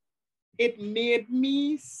occurred, it made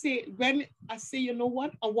me say, when I say, you know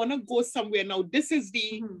what, I want to go somewhere. Now, this is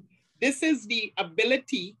the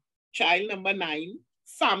ability, child number 9,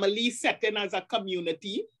 family setting as a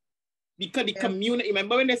community. Because the community,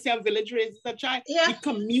 remember when they say a village raises a child? The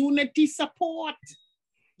community support.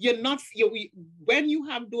 When you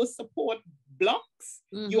have those support blocks,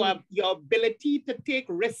 your ability to take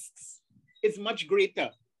risks is much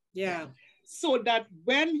greater. Yeah. So that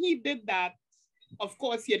when he did that, of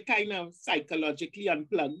course, you're kind of psychologically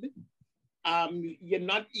unplugged. You're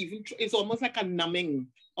not even, it's almost like a numbing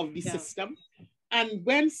of the system. And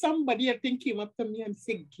when somebody, I think, came up to me and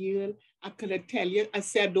said, girl, I could tell you, I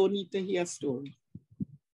said, I don't need to hear a story.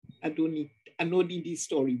 I don't need this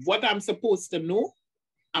story. What I'm supposed to know,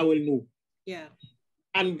 I will know. Yeah.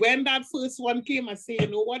 And when that first one came, I said, you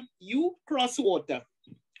know what? You cross water.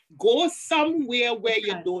 Go somewhere where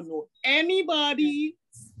you don't know anybody.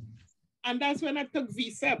 And that's when I took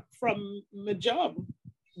VSEP from my job.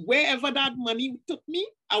 Wherever that money took me,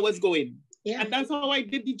 I was going. Yeah. And that's how I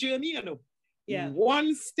did the journey, you know. Yeah.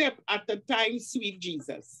 One step at a time, sweet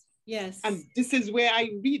Jesus. Yes. And this is where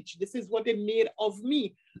I reached. This is what it made of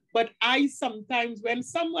me. But I sometimes, when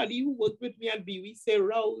somebody who worked with me at BWE say,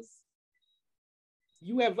 Rouse,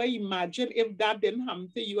 you ever imagine if that didn't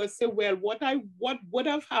happen to you? I say, well, what would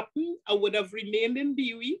have happened? I would have remained in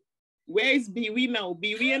BWE. Where is BWE now?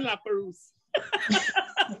 BWE and La Perouse.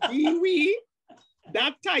 BWE,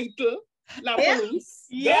 that title, La Perouse.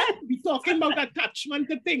 Yeah. We're talking about attachment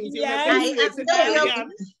to things. Yes.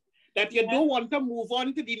 That you don't want to move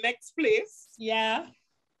on to the next place. Yeah.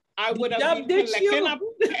 I would have been collecting up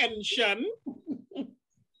pension.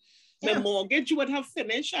 The mortgage would have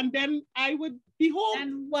finished and then I would be home.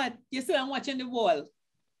 And what? You still watching the wall?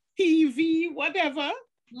 TV, whatever.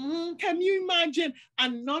 Can you imagine?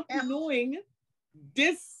 And not knowing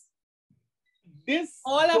this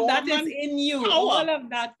all of that is in you. Power all of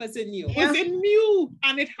that was in you. Was in you.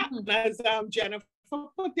 And it happened, as Jennifer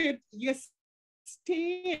put it, your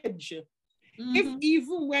stage. If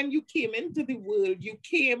even when you came into the world, you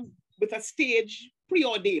came with a stage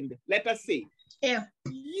preordained, let us say. Yeah.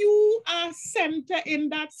 You are center in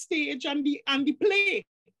that stage and the play.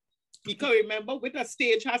 Because remember, with a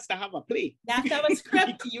stage has to have a play. That's our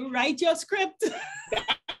script. You write your script.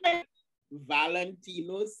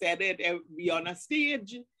 Valentino said it, we on a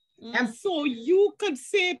stage. So you could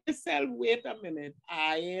say to yourself, wait a minute,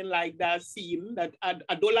 I ain't like that scene, that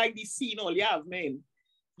I don't like this scene all you have, man.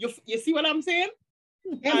 You see what I'm saying?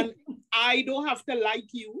 And I don't have to like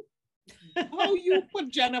you. How you put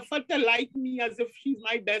Jennifer to like me as if she's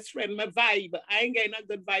my best friend, my vibe. I ain't getting a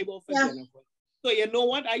good vibe off of Jennifer. So you know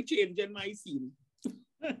what? I changed in my scene.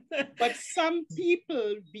 But some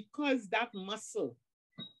people, because that muscle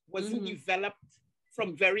wasn't developed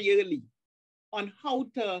from very early on how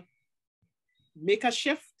to make a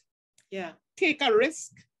shift, take a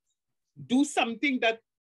risk, do something that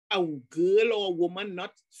a girl or a woman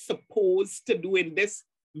not supposed to do in this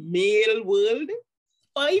male world.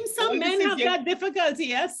 Or even some men have that difficulty,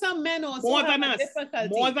 yes? Some men also more have than that us, difficulty.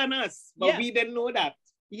 more than us, but we didn't know that.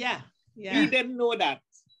 We didn't know that.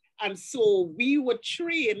 And so we were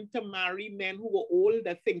trained to marry men who were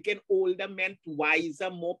older, thinking older meant wiser,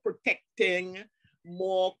 more protecting,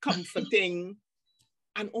 more comforting,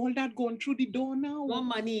 and all that going through the door now. More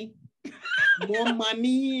money. More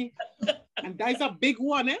money. And that's a big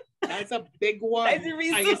one, eh? That's a big one. That's the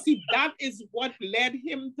reason. And you see, that is what led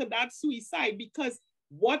him to that suicide, because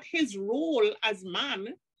what his role as man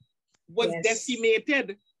was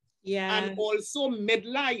decimated. And also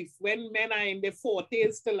midlife, when men are in their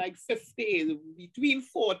 40s to like 50s, between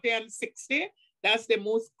 40 and 60, that's the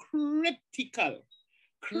most critical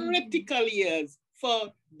years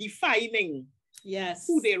for defining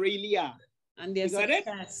who they really are. And their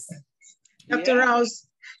success. Dr. Rouse,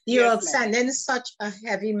 you're sending such a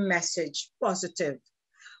heavy message, positive,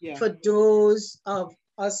 for those of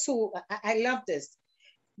us who, I love this,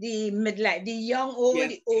 the midlife, the young old,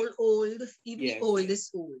 the old, even the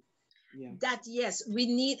oldest old. That we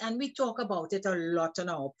need, and we talk about it a lot on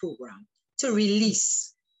our program, to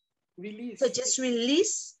release. So just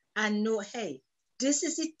release and know, hey, this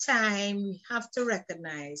is the time we have to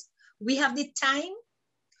recognize. We have the time.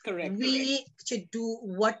 We should do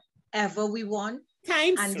whatever we want.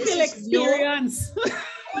 Time and skill experience.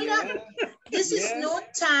 This is no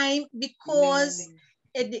time, because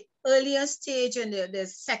at the earlier stage and the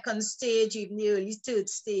second stage, even the early third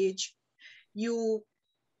stage, you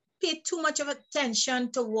pay too much of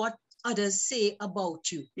attention to what others say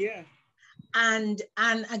about you. And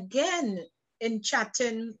again, in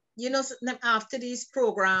chatting, you know, after these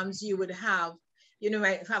programs, you would have, you know,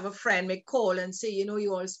 might have a friend may call and say, you know,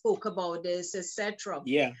 you all spoke about this, etc.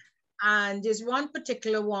 And there's one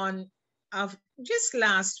particular one of just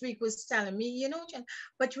last week was telling me, you know,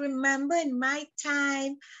 but remember in my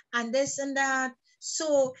time and this and that.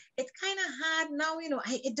 So it's kind of hard now, you know,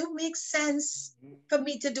 it don't make sense for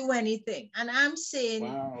me to do anything. And I'm saying,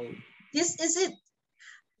 this is it.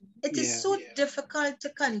 It is so difficult to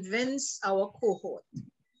convince our cohort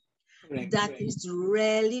that it's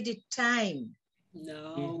really the time.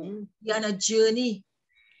 No. You're on a journey.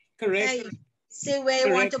 Hey, say where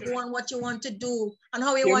you want to go and what you want to do and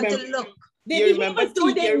how you want to look. They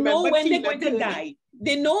know when they're going to die.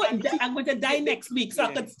 They know I'm going to die next week, so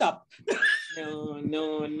I could stop.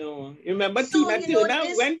 No. Remember Tina Turner?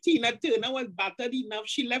 When Tina Turner was battered enough,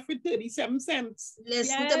 she left with 37 cents.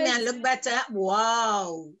 Listen to me and look better.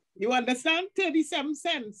 Wow. You understand? 37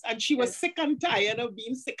 cents. And she was sick and tired of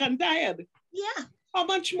being sick and tired. How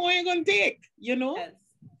much more are you going to take? You know?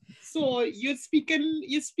 So you're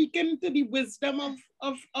speaking to the wisdom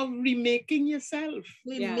of remaking yourself.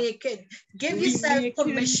 Remake. Give yourself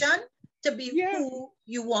permission to be who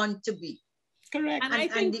you want to be. Correct. And I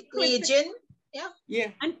think the aging,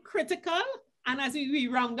 and critical. And as we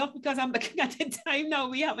round up, because I'm looking at the time now,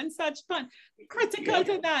 we having such fun. Critical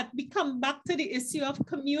to that, we come back to the issue of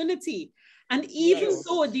community. And even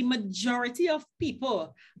though the majority of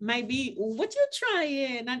people might be, what you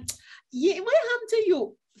trying? And what happened to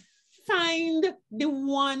you? Find the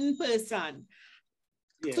one person.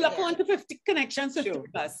 Club on to 50 connections, 50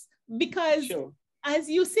 plus. Because as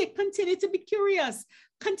you say, continue to be curious.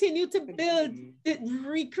 Continue to build,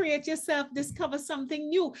 recreate yourself, discover something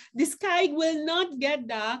new. The sky will not get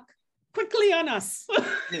dark quickly on us.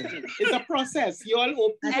 It's a process. You all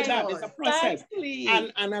open to that. It's a process.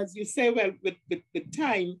 And as you say, well, with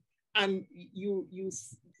time, and you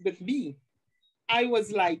with me, I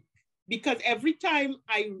was like, because every time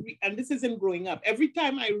and this isn't growing up, every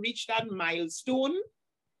time I reach that milestone,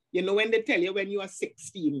 you know, when they tell you when you are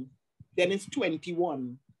 16, then it's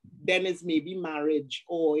 21. Then it's maybe marriage,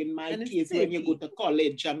 or in my case, when you go to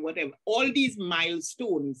college and whatever. All these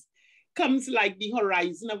milestones comes like the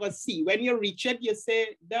horizon of a sea. When you reach it, you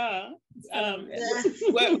say, duh,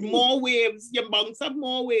 well, more waves, you bounce up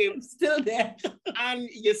more waves. Still there. And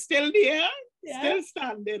you're still there, still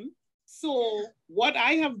standing. So what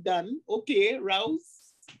I have done, okay,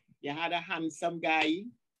 Rouse, you had a handsome guy,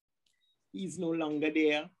 He's no longer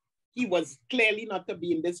there. He was clearly not to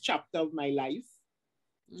be in this chapter of my life.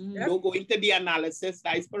 Mm-hmm. Don't go into the analysis,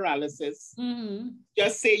 that is paralysis. Mm-hmm.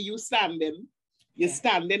 Just say you standing. You're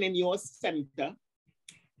standing in your center.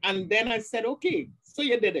 And then I said, okay, so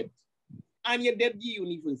you did it. And you did the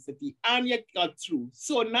university. And you got through.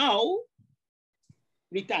 So now,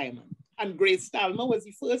 retirement. And Grace Talma was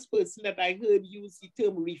the first person that I heard use the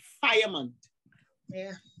term refirement.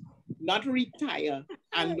 Yeah. Not retire.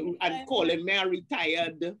 And calling me a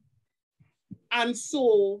retired. And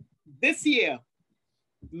so this year,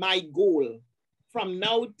 my goal from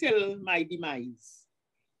now till my demise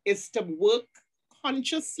is to work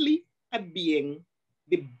consciously at being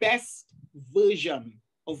the best version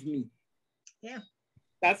of me. Yeah.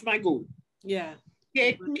 That's my goal. Yeah.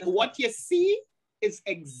 Take me, what you see is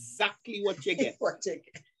exactly what you get. What you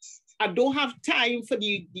get. I don't have time for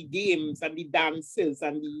the games and the dances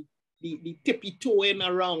and the tippy-toeing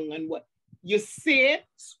around and what. You say it,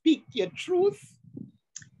 speak your truth,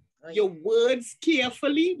 your words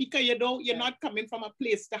carefully, because you're not coming from a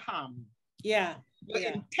place to harm. Yeah. Your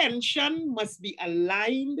intention must be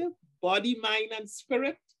aligned, body, mind, and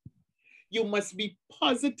spirit. You must be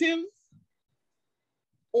positive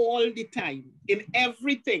all the time in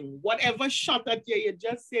everything. Whatever shot at you, you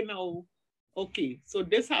just say now, okay, so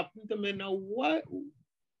this happened to me now. What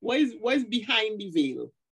is behind the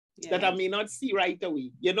veil that I may not see right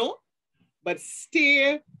away, you know? But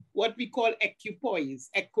stay what we call equipoise,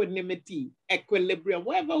 equanimity, equilibrium,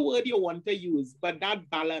 whatever word you want to use, but that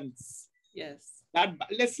balance. Yes. That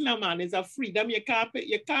listen, man, is a freedom you can't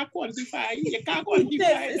quantify. You can't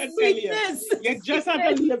quantify it. I tell you. You just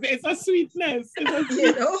have to live. It's a sweetness. It's a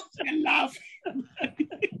sweetness. You know? And laugh.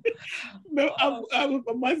 No, I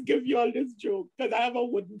must give you all this joke because I have a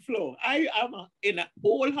wooden floor. I am in an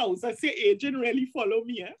old house. I say, agent really follow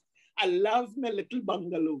me. I love my little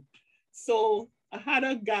bungalow. So I had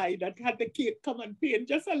a guy that had the kid come and paint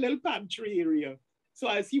just a little pantry area. So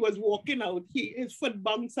as he was walking out, his foot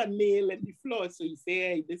bumps a nail in the floor. So he said,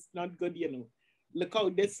 hey, this is not good, you know. Look how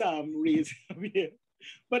this raised here.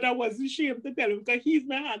 But I wasn't ashamed to tell him because he's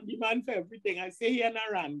my handyman for everything. I say, here now,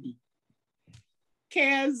 Randy.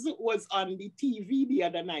 Kez was on the TV the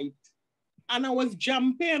other night. And I was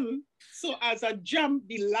jumping. So as I jumped,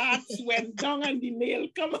 the lats went down and the nail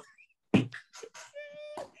come up.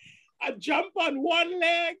 I jump on one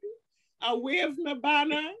leg. I wave my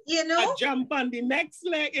banner. You know? I jump on the next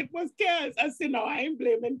leg. It was Kez. I said, no, I ain't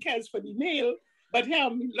blaming Kez for the nail, but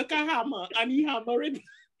him, look at hammer, and he hammer it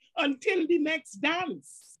until the next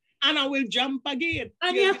dance. And I will jump again.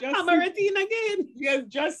 And you hammer it in again. You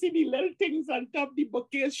just see the little things on top, the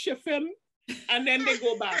bouquet shifting, and then they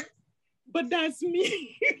go back. But that's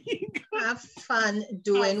me. Have fun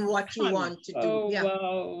doing what you want to do. Oh, yeah.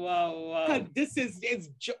 Wow. Because this is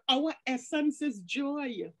our essence is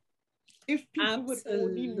joy. If people would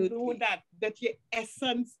only know that your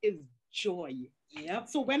essence is joy. Yep.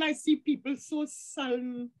 So when I see people so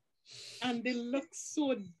sullen and they look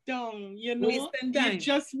so down, you know, you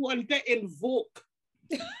just want to invoke.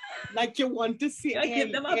 Like you want to say, hey,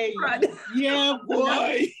 give them a prod. Yeah,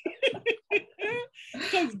 boy.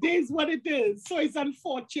 Because there's what it is. So it's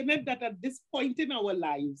unfortunate that at this point in our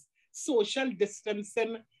lives, social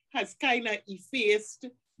distancing has kind of effaced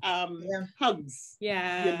hugs.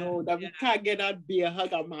 Yeah. You know, that we can't get that beer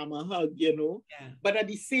hug or mama hug, you know. Yeah. But at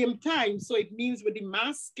the same time, so it means with the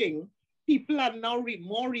masking, people are now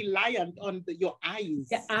more reliant on your eyes.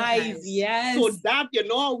 The eyes, yes. So that, you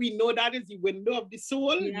know, we know that is the window of the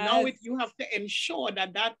soul. Yes. Now you have to ensure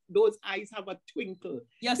that those eyes have a twinkle.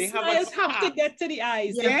 Your smiles have to get to the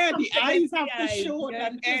eyes. Yeah, the eyes have to show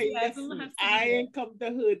that, hey, listen, I ain't come to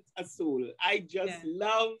hurt a soul. I just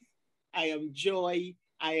love, I am joy,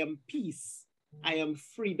 I am peace, I am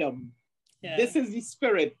freedom. Yeah. This is the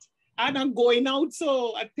spirit. And I'm going out,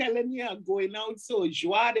 so I'm telling you, I'm going out, so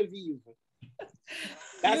joie de vivre.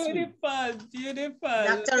 That's beautiful, beautiful.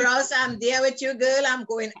 Dr. Rouse, I'm there with you, girl. I'm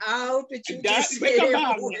going out with you.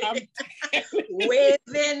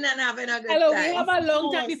 Waving and having a good time. We have a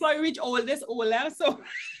long time before we reach all this Ola, so.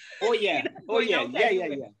 Oh, yeah.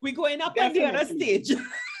 We're going up on the other stage.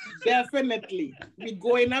 Definitely. We're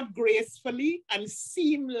going up gracefully and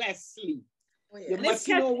seamlessly. Oh, yeah. And if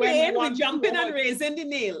Kes playing, we're jumping and raising the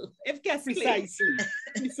nail. If Kes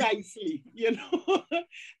Precisely. You know,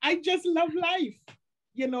 I just love life.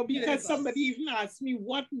 You know, because somebody even asked me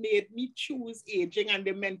what made me choose aging, and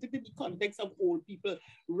they meant it in the context of old people.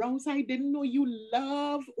 Rouse, I didn't know you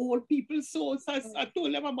love old people so I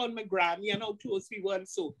told them about my granny and how close we were. And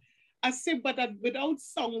so I said, but without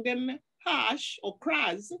sounding harsh or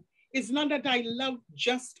crass, it's not that I love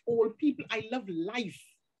just old people. I love life.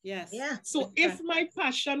 Yes. Yeah. So if my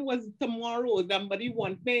passion was tomorrow, somebody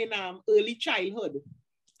want me in early childhood,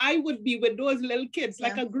 I would be with those little kids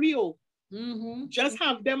like a griot. Just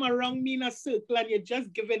have them around me in a circle and you're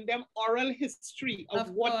just giving them oral history of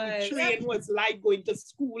what the train was like going to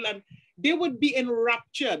school, and they would be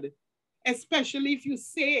enraptured, especially if you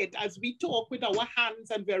say it as we talk with our hands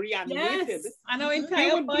and very animated. Yes, and our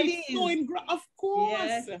entire body so of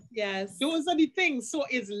course. Yes. Those are the things. So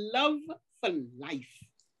it's love for life.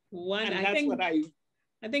 And I think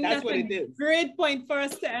that's what it is. Great point for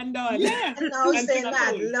us to end on. Yeah. And I was saying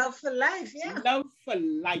that, love for life. Yeah. Love for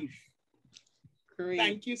life. Great.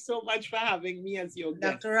 Thank you so much for having me as your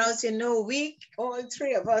guest. Dr. Rouse, you know, we, all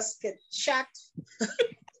three of us could chat.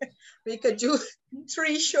 We could do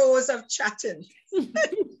 3 shows of chatting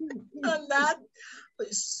on that.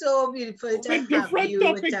 So beautiful to have different you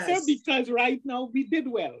topics, with us. Because right now we did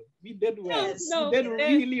well. We did well. Yes. We did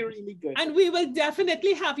really, really good. And we will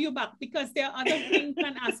definitely have you back because there are other things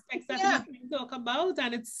and aspects that we can talk about.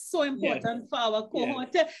 And it's so important for our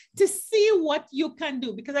cohort to see what you can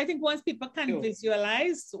do. Because I think once people can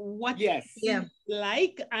visualize what you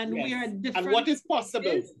like and we are different. And what is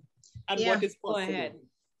possible. And what is possible. Go ahead.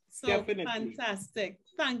 So definitely. Fantastic.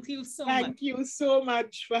 Thank you so much. Thank you so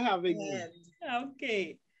much for having me.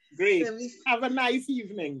 Okay. Great. Have a nice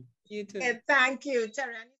evening. You too. Thank you,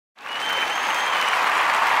 Terry.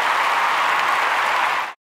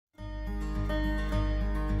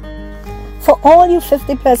 For all you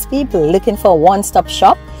 50+ people looking for a one-stop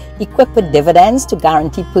shop equipped with dividends to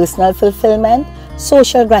guarantee personal fulfillment,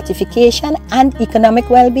 social gratification, and economic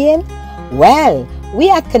well-being, well,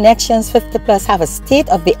 we at Connections 50+ have a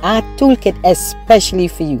state-of-the-art toolkit especially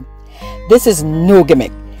for you. This is no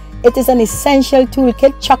gimmick. It is an essential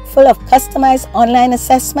toolkit chock full of customized online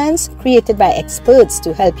assessments created by experts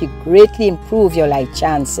to help you greatly improve your life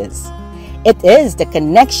chances. It is the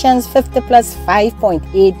Connections 50+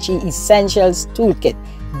 5.8G Essentials Toolkit.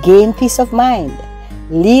 Gain peace of mind,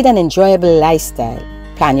 lead an enjoyable lifestyle,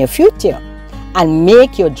 plan your future, and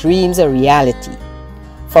make your dreams a reality.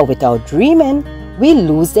 For without dreaming, we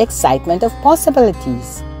lose the excitement of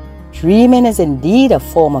possibilities. Dreaming is indeed a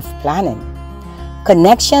form of planning.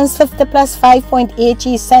 Connections 50+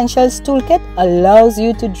 5.8G Essentials Toolkit allows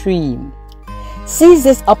you to dream. Seize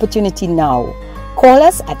this opportunity now. Call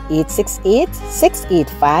us at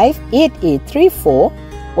 868-685-8834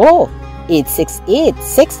 or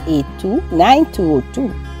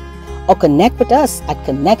 868-682-9202 or connect with us at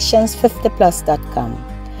connections50plus.com.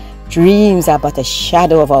 Dreams are but a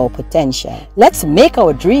shadow of our potential. Let's make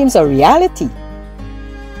our dreams a reality.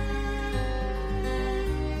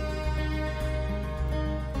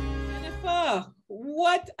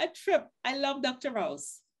 What a trip. I love Dr.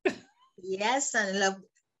 Rouse. Yes, and I love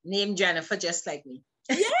name Jennifer just like me.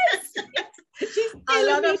 Yes. A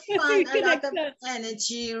lot of fun, a lot of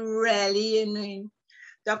energy, really.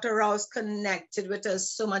 Dr. Rouse connected with us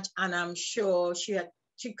so much, and I'm sure she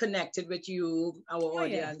connected with you, our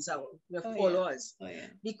audience, your followers.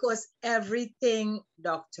 Because everything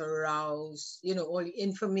Dr. Rouse, all the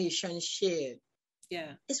information shared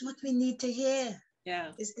is what we need to hear.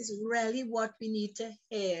 This is really what we need to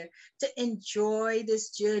hear to enjoy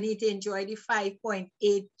this journey, to enjoy the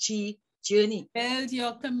 5.8G journey. Build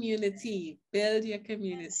your community. Build your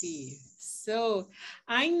community. So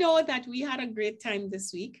I know that we had a great time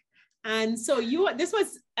this week. And so this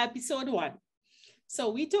was episode 1.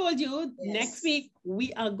 So we told you next week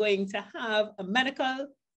we are going to have a medical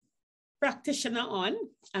practitioner on,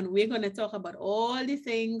 and we're going to talk about all the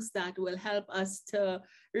things that will help us to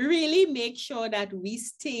really make sure that we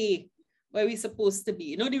stay where we're supposed to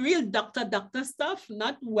be. The real doctor stuff,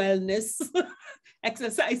 not wellness,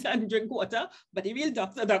 exercise and drink water, but the real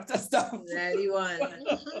doctor stuff. Really one.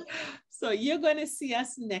 So you're going to see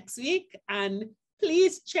us next week, and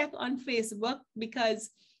please check on Facebook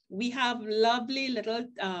because we have lovely little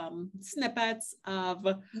snippets of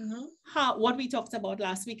what we talked about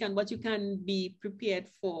last week and what you can be prepared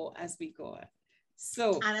for as we go.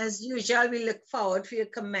 So, and as usual, we look forward for your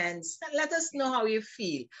comments. Let us know how you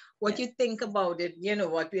feel, what you think about it,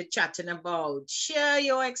 what we're chatting about. Share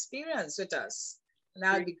your experience with us.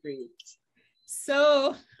 That'll be great.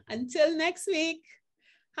 So until next week,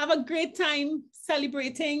 have a great time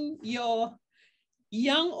celebrating your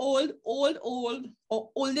young, old, or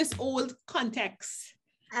oldest old context.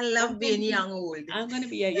 I love being young old. I'm going to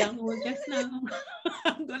be a young old just now.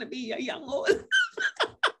 I'm going to be a young old.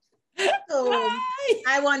 So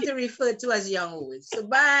I want to refer to as young old. So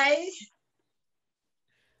bye.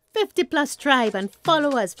 50+ Tribe and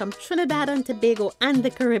follow us from Trinidad and Tobago and the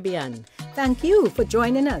Caribbean. Thank you for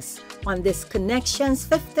joining us on this Connections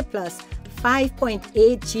 50+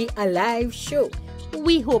 5.8G Alive show.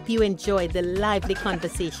 We hope you enjoyed the lively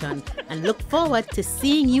conversation and look forward to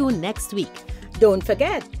seeing you next week. Don't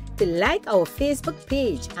forget to like our Facebook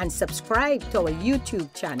page and subscribe to our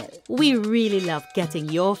YouTube channel. We really love getting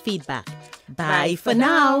your feedback. Bye for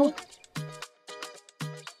now.